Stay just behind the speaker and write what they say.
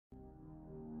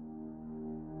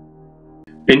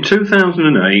In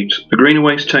 2008, the Greener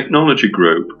Waste Technology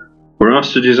Group were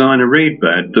asked to design a reed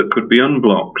bed that could be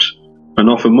unblocked and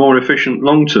offer more efficient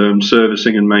long-term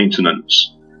servicing and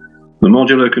maintenance. The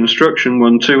modular construction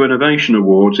won 2 innovation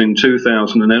awards in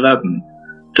 2011,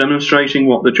 demonstrating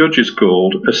what the judges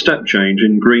called a step change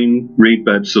in green reed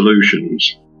bed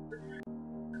solutions.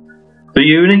 The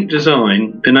unique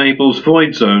design enables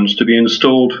void zones to be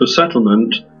installed for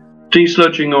settlement,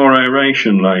 desludging or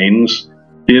aeration lanes,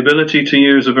 the ability to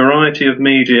use a variety of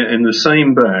media in the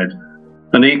same bed,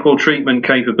 and equal treatment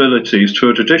capabilities to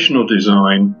a traditional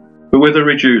design, but with a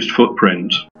reduced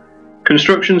footprint.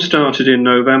 Construction started in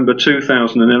November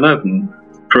 2011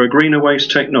 for a Greener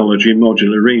Waste Technology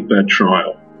modular reed bed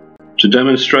trial, to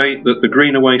demonstrate that the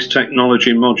Greener Waste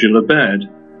Technology modular bed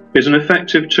is an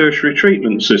effective tertiary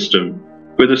treatment system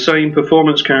with the same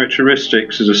performance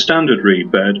characteristics as a standard reed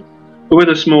bed, but with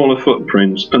a smaller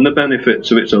footprint and the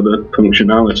benefits of its other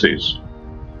functionalities.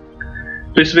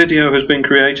 This video has been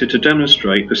created to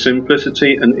demonstrate the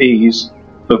simplicity and ease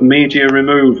of media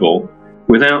removal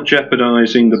without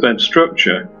jeopardizing the bed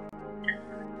structure.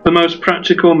 The most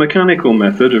practical mechanical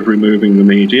method of removing the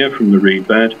media from the reed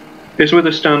bed is with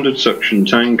a standard suction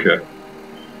tanker.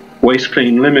 Waste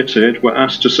Clean Limited were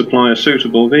asked to supply a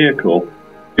suitable vehicle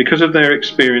because of their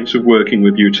experience of working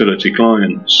with utility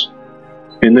clients.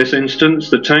 In this instance,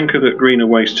 the tanker that Greener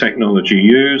Waste Technology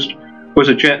used was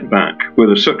a jetback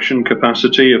with a suction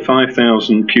capacity of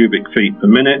 5,000 cubic feet per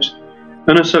minute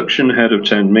and a suction head of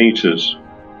 10 meters.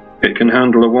 It can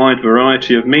handle a wide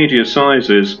variety of media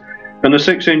sizes, and the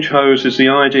 6-inch hose is the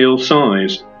ideal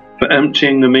size for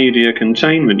emptying the media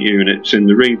containment units in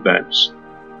the reed beds.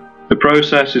 The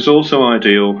process is also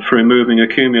ideal for removing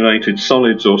accumulated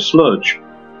solids or sludge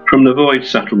from the void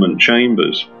settlement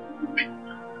chambers.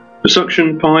 The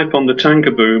suction pipe on the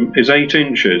tanker boom is 8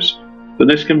 inches, but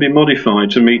this can be modified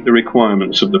to meet the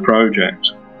requirements of the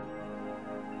project.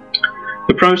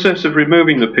 The process of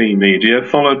removing the P media,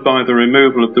 followed by the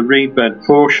removal of the reed bed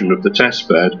portion of the test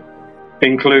bed,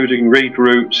 including reed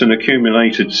roots and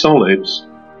accumulated solids,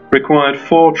 required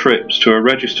 4 trips to a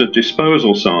registered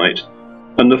disposal site,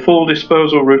 and the full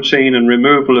disposal routine and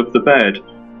removal of the bed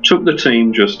took the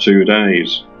team just 2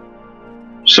 days.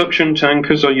 Suction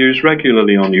tankers are used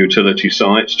regularly on utility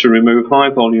sites to remove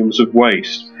high volumes of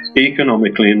waste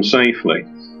economically and safely.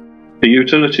 The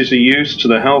utilities are used to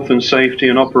the health and safety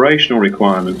and operational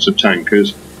requirements of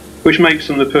tankers, which makes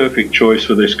them the perfect choice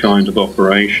for this kind of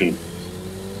operation.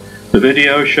 The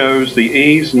video shows the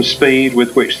ease and speed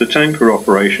with which the tanker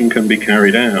operation can be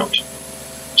carried out.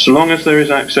 So long as there is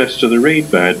access to the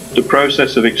reed bed, the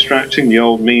process of extracting the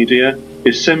old media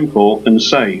is simple and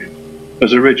safe,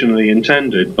 as originally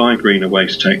intended by Greener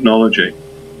Waste Technology.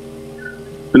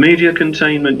 The media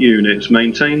containment units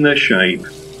maintain their shape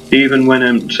even when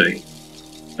empty,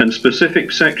 and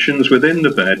specific sections within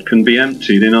the bed can be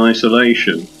emptied in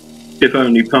isolation if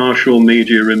only partial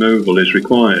media removal is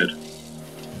required.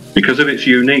 Because of its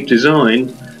unique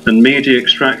design and media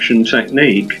extraction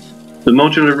technique, the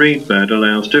modular reed bed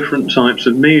allows different types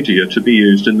of media to be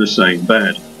used in the same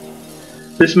bed.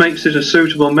 This makes it a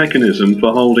suitable mechanism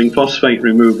for holding phosphate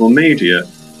removal media,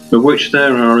 of which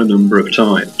there are a number of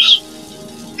types.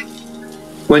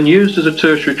 When used as a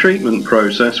tertiary treatment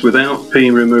process without P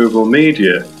removal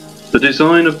media, the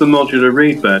design of the modular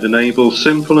reed bed enables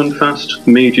simple and fast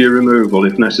media removal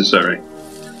if necessary.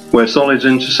 Where solids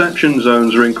intersection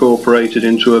zones are incorporated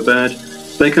into a bed,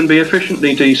 they can be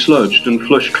efficiently desludged and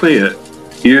flushed clear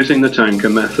using the tanker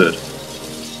method.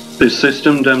 This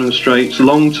system demonstrates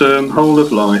long-term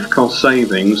whole-of-life cost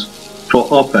savings for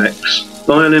OPEX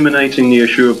by eliminating the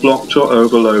issue of blocked or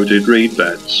overloaded reed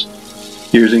beds.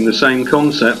 Using the same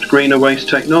concept, Greener Waste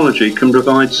Technology can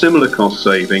provide similar cost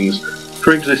savings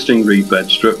for existing reed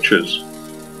bed structures.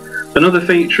 Another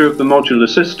feature of the modular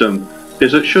system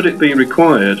is that should it be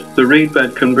required, the reed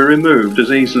bed can be removed as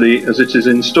easily as it is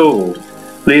installed,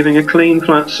 leaving a clean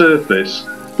flat surface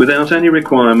without any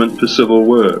requirement for civil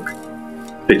work.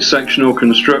 Its sectional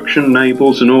construction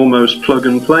enables an almost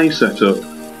plug-and-play setup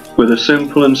with a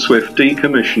simple and swift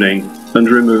decommissioning and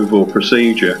removal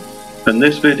procedure, and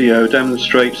this video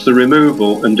demonstrates the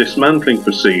removal and dismantling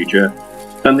procedure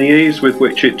and the ease with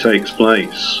which it takes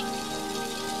place.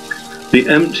 The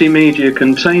empty media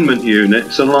containment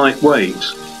units are lightweight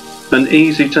and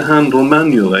easy to handle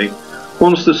manually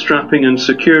once the strapping and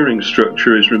securing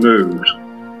structure is removed.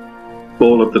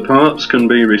 All of the parts can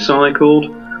be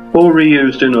recycled or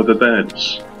reused in other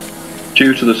beds.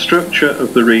 Due to the structure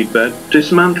of the reed bed,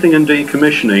 dismantling and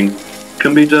decommissioning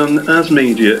can be done as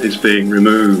media is being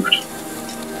removed.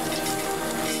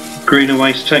 Greener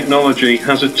Waste Technology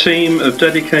has a team of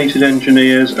dedicated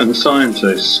engineers and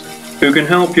scientists who can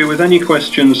help you with any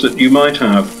questions that you might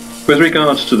have with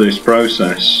regards to this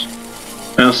process.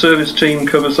 Our service team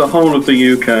covers the whole of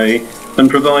the UK and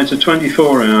provides a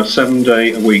 24-hour,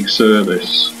 7-day-a-week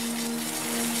service.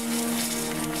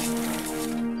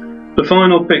 The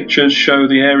final pictures show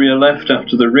the area left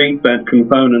after the reed bed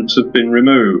components have been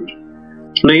removed,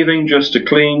 leaving just a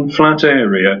clean, flat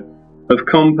area of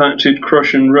compacted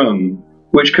crush and run,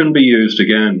 which can be used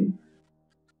again.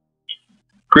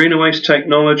 Greener Waste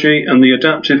Technology and the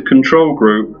Adaptive Control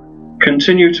Group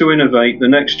continue to innovate the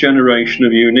next generation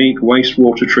of unique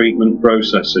wastewater treatment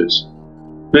processes.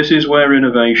 This is where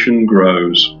innovation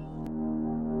grows.